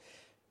purposes.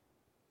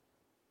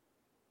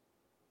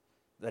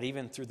 That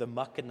even through the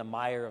muck and the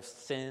mire of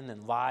sin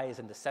and lies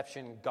and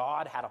deception,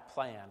 God had a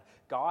plan.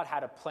 God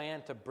had a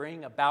plan to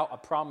bring about a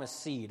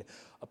promised seed,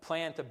 a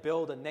plan to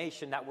build a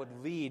nation that would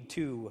lead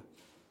to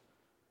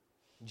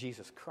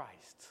Jesus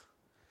Christ.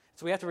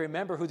 So we have to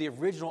remember who the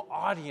original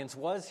audience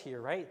was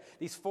here, right?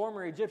 These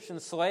former Egyptian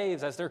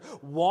slaves, as they're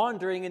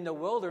wandering in the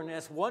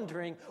wilderness,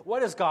 wondering,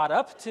 what is God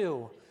up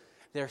to?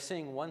 They're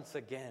seeing once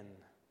again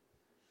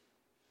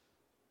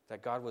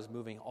that God was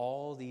moving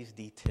all these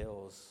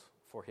details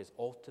for his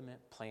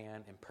ultimate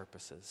plan and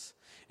purposes.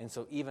 And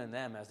so even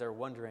them, as they're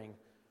wondering,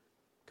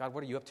 God,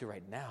 what are you up to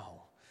right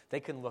now? They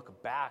can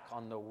look back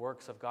on the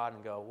works of God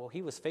and go, well,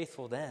 he was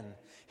faithful then.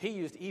 He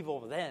used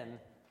evil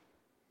then.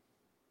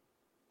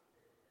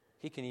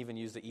 He can even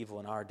use the evil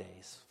in our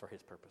days for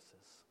his purposes.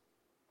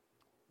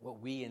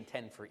 What we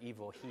intend for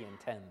evil, he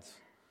intends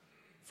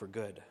for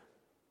good.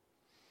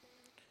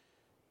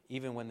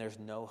 Even when there's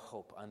no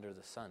hope under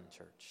the sun,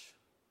 church,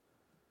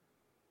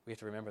 we have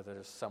to remember that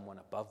there's someone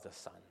above the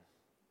sun,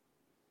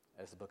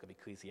 as the book of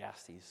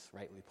Ecclesiastes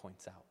rightly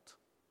points out.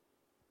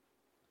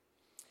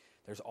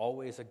 There's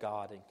always a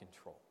God in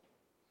control.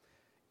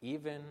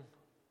 Even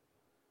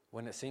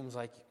when it seems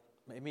like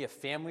maybe a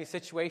family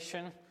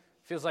situation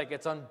feels like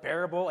it's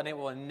unbearable and it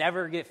will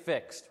never get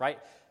fixed, right?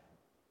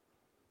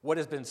 What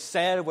has been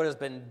said, what has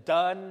been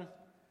done,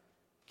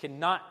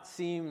 cannot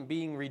seem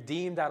being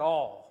redeemed at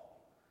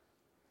all.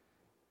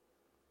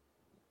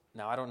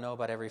 Now, I don't know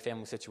about every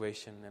family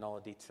situation and all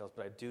the details,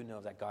 but I do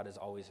know that God is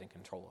always in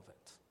control of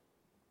it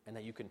and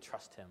that you can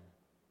trust him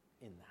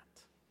in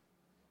that.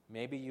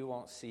 Maybe you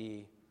won't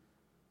see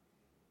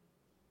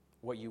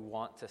what you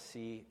want to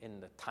see in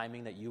the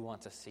timing that you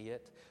want to see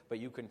it, but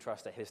you can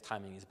trust that his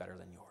timing is better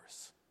than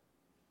yours.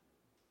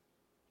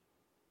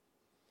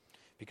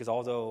 Because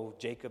although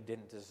Jacob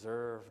didn't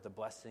deserve the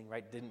blessing,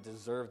 right, didn't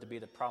deserve to be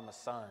the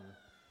promised son,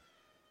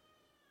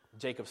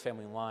 Jacob's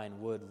family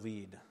line would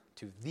lead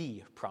to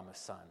the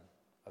promised son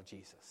of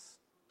Jesus.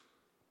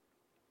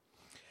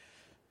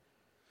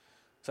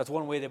 So that's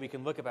one way that we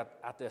can look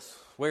at this.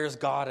 Where's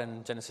God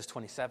in Genesis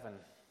 27?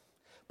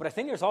 But I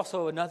think there's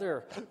also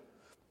another,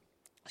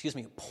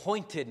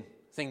 pointed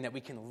thing that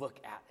we can look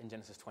at in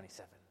Genesis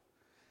 27.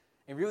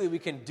 And really we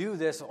can do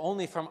this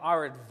only from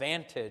our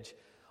advantage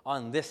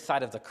on this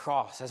side of the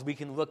cross, as we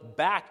can look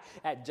back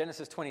at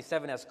Genesis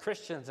 27 as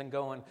Christians and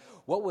going,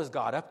 what was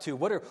God up to?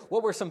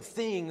 What were some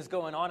things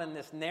going on in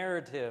this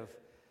narrative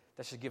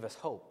that should give us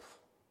hope?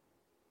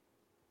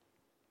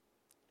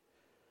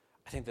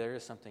 I think there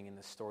is something in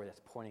this story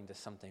that's pointing to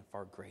something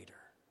far greater.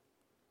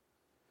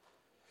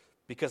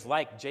 Because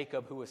like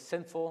Jacob, who was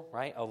sinful,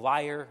 right, a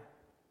liar,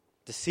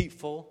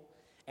 deceitful,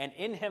 and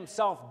in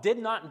himself did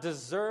not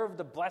deserve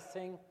the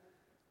blessing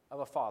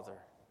of a father,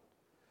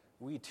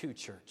 we too,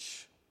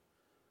 church,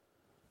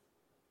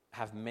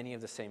 have many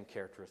of the same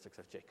characteristics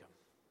of Jacob.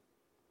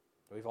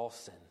 We've all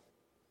sinned.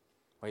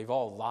 We've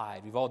all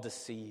lied. We've all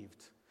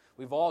deceived.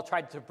 We've all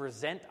tried to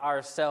present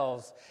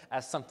ourselves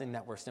as something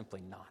that we're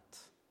simply not.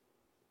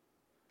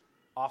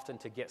 Often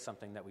to get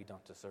something that we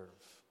don't deserve.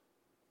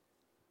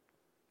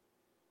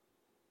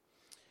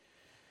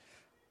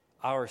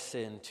 Our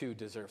sin, too,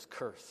 deserves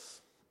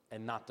curse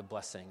and not the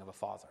blessing of a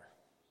father.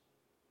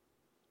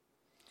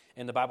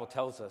 And the Bible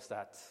tells us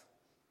that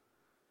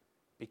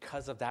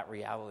because of that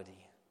reality,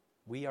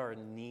 we are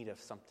in need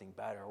of something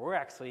better. We're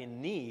actually in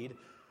need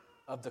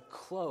of the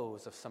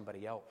clothes of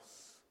somebody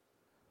else.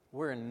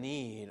 We're in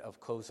need of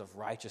clothes of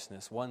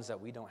righteousness, ones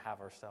that we don't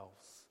have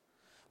ourselves.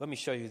 Let me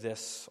show you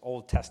this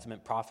Old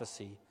Testament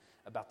prophecy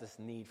about this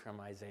need from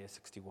Isaiah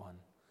 61.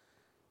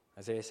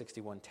 Isaiah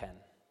 61:10.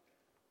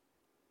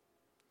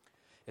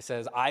 It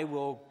says, I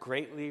will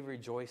greatly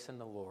rejoice in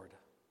the Lord.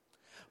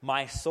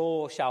 My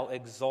soul shall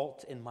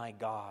exult in my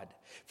God,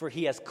 for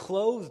he has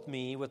clothed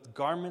me with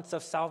garments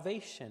of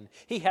salvation.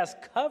 He has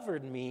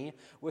covered me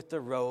with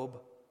the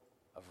robe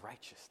of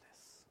righteousness.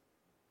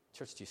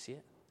 Church, do you see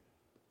it?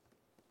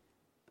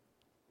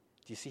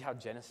 Do you see how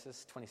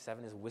Genesis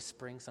 27 is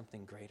whispering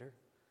something greater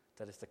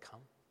that is to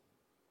come?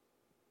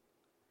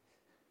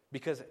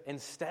 Because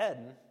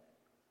instead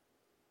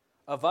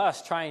of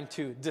us trying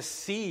to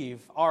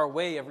deceive our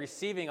way of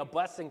receiving a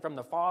blessing from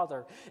the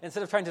Father,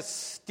 instead of trying to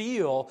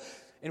steal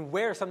and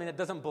wear something that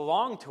doesn't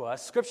belong to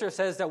us. Scripture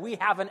says that we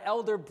have an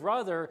elder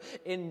brother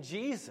in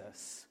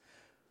Jesus,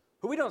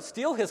 who we don't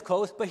steal his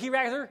clothes, but he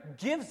rather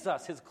gives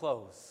us his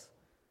clothes.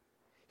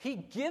 He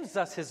gives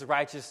us his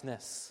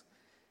righteousness.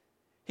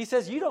 He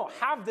says, you don't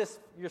have this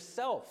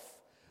yourself,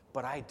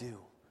 but I do.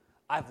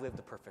 I've lived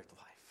a perfect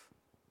life.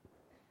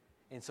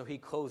 And so he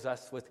clothes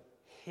us with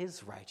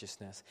his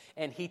righteousness,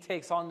 and he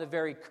takes on the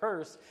very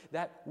curse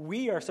that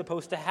we are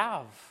supposed to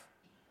have.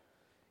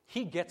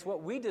 He gets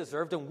what we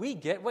deserved, and we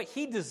get what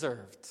he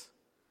deserved.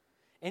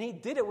 And he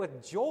did it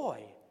with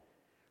joy,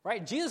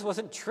 right? Jesus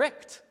wasn't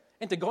tricked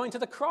into going to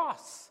the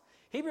cross.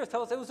 Hebrews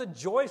tells us it was a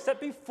joy set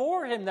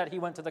before him that he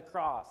went to the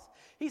cross.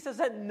 He says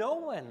that no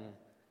one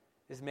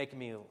is making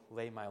me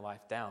lay my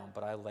life down,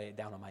 but I lay it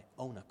down on my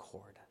own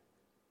accord.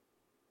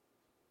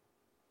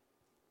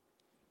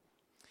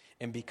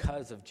 And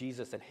because of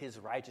Jesus and his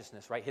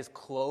righteousness, right, his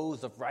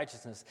clothes of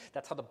righteousness,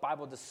 that's how the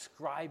Bible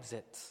describes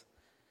it.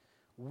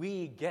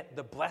 We get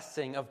the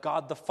blessing of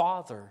God the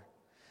Father.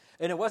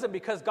 And it wasn't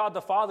because God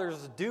the Father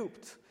is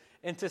duped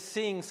into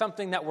seeing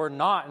something that we're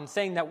not and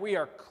saying that we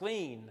are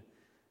clean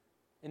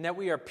and that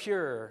we are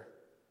pure,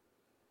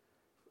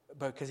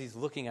 but because he's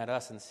looking at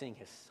us and seeing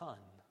his Son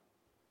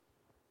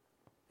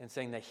and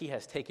saying that he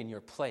has taken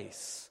your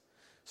place.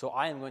 So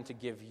I am going to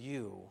give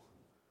you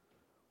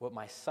what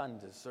my Son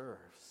deserves.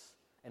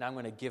 And I'm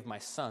going to give my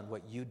Son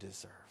what you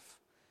deserve.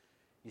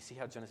 You see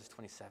how Genesis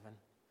 27,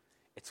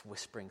 it's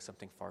whispering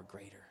something far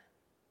greater.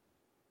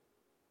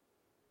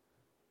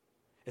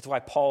 It's why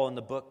Paul in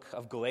the book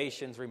of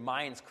Galatians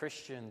reminds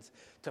Christians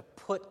to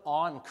put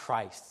on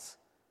Christ.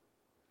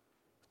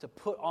 To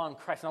put on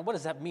Christ. Now, what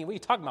does that mean? What are you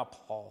talking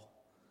about, Paul?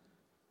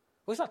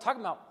 Well, he's not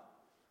talking about,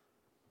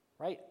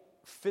 right,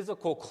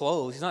 physical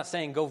clothes. He's not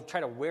saying go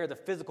try to wear the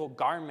physical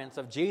garments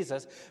of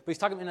Jesus, but he's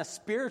talking in a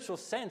spiritual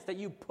sense that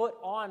you put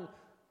on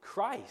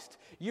Christ.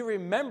 You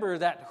remember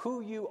that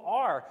who you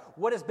are,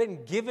 what has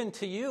been given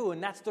to you,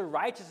 and that's the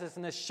righteousness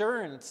and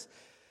assurance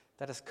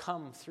that has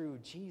come through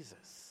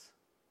Jesus.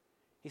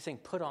 He's saying,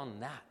 put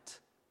on that,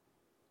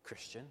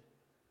 Christian.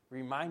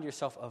 Remind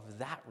yourself of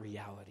that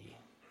reality.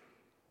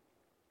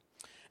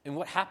 And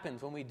what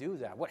happens when we do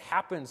that? What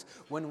happens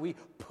when we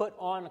put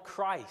on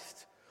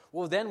Christ?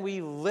 Well, then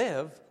we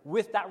live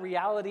with that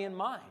reality in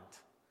mind.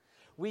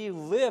 We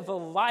live a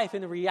life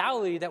in the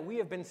reality that we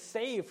have been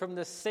saved from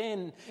the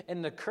sin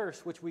and the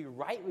curse which we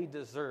rightly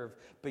deserve,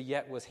 but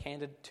yet was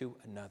handed to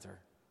another.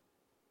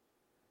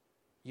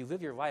 You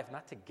live your life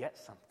not to get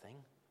something,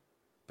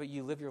 but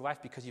you live your life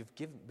because you've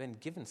been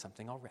given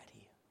something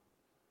already.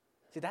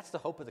 See, that's the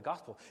hope of the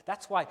gospel.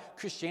 That's why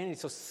Christianity is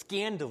so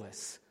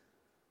scandalous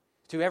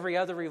to every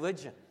other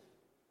religion.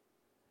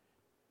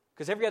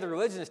 Because every other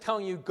religion is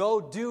telling you,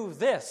 go do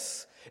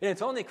this. And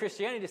it's only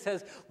Christianity that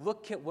says,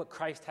 look at what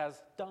Christ has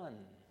done.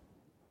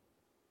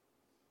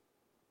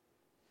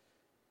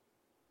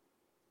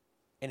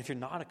 And if you're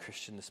not a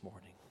Christian this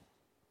morning,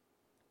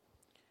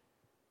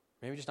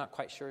 maybe you're just not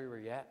quite sure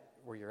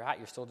where you're at,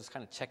 you're still just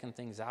kind of checking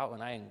things out,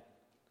 and I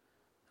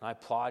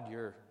applaud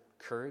your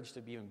courage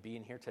to even be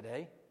in here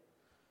today.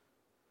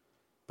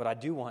 But I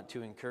do want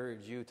to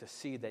encourage you to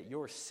see that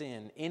your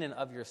sin in and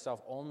of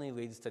yourself only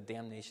leads to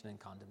damnation and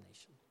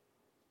condemnation.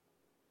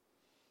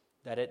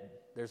 That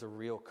there's a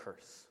real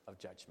curse of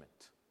judgment.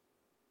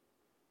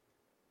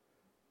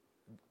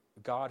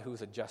 God, who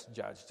is a just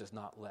judge, does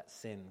not let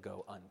sin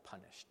go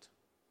unpunished.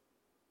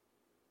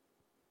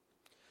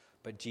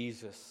 But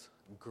Jesus,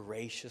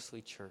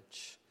 graciously,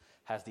 church,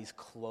 has these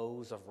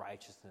clothes of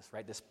righteousness,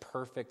 right? This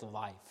perfect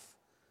life.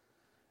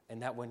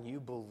 And that when you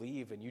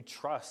believe and you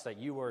trust that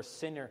you are a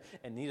sinner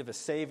in need of a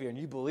Savior, and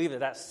you believe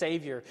that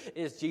Savior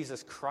is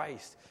Jesus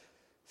Christ,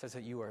 it says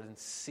that you are then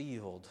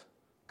sealed,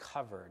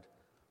 covered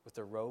with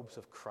the robes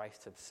of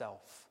Christ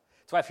himself.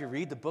 That's why if you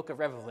read the book of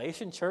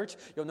Revelation, church,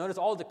 you'll notice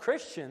all the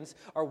Christians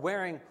are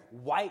wearing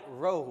white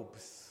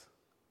robes.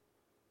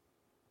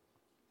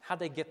 How'd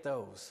they get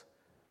those?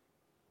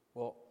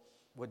 Well,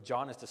 what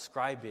John is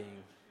describing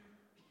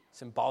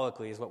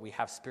symbolically is what we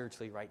have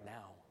spiritually right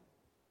now.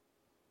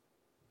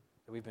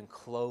 That we've been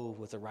clothed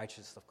with the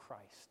righteousness of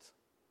Christ.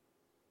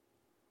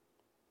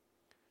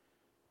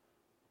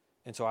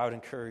 And so I would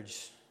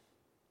encourage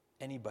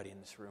anybody in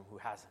this room who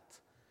hasn't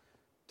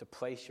to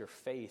place your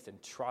faith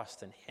and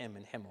trust in him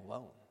and him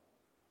alone.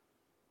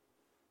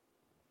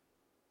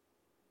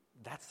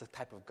 That's the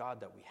type of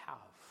God that we have.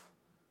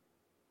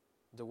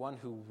 The one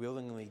who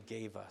willingly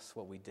gave us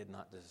what we did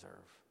not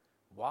deserve.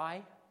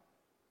 Why?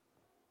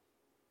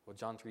 Well,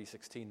 John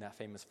 3:16, that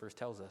famous verse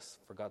tells us,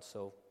 for God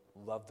so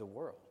loved the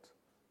world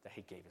that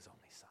he gave his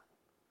only Son.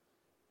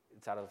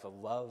 It's out of a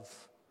love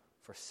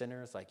for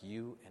sinners like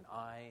you and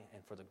I,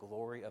 and for the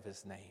glory of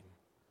his name.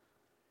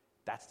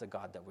 That's the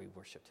God that we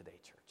worship today,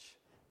 church.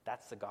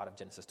 That's the God of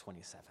Genesis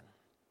 27.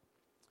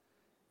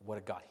 What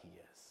a God he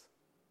is.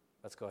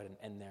 Let's go ahead and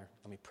end there.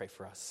 Let me pray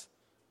for us,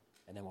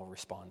 and then we'll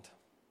respond.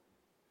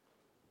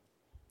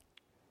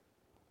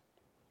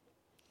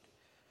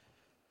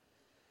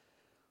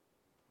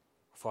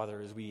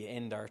 Father, as we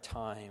end our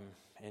time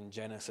in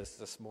Genesis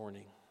this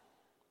morning,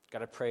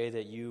 God, I pray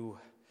that you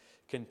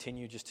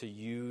continue just to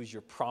use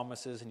your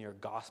promises and your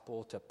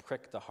gospel to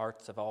prick the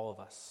hearts of all of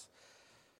us.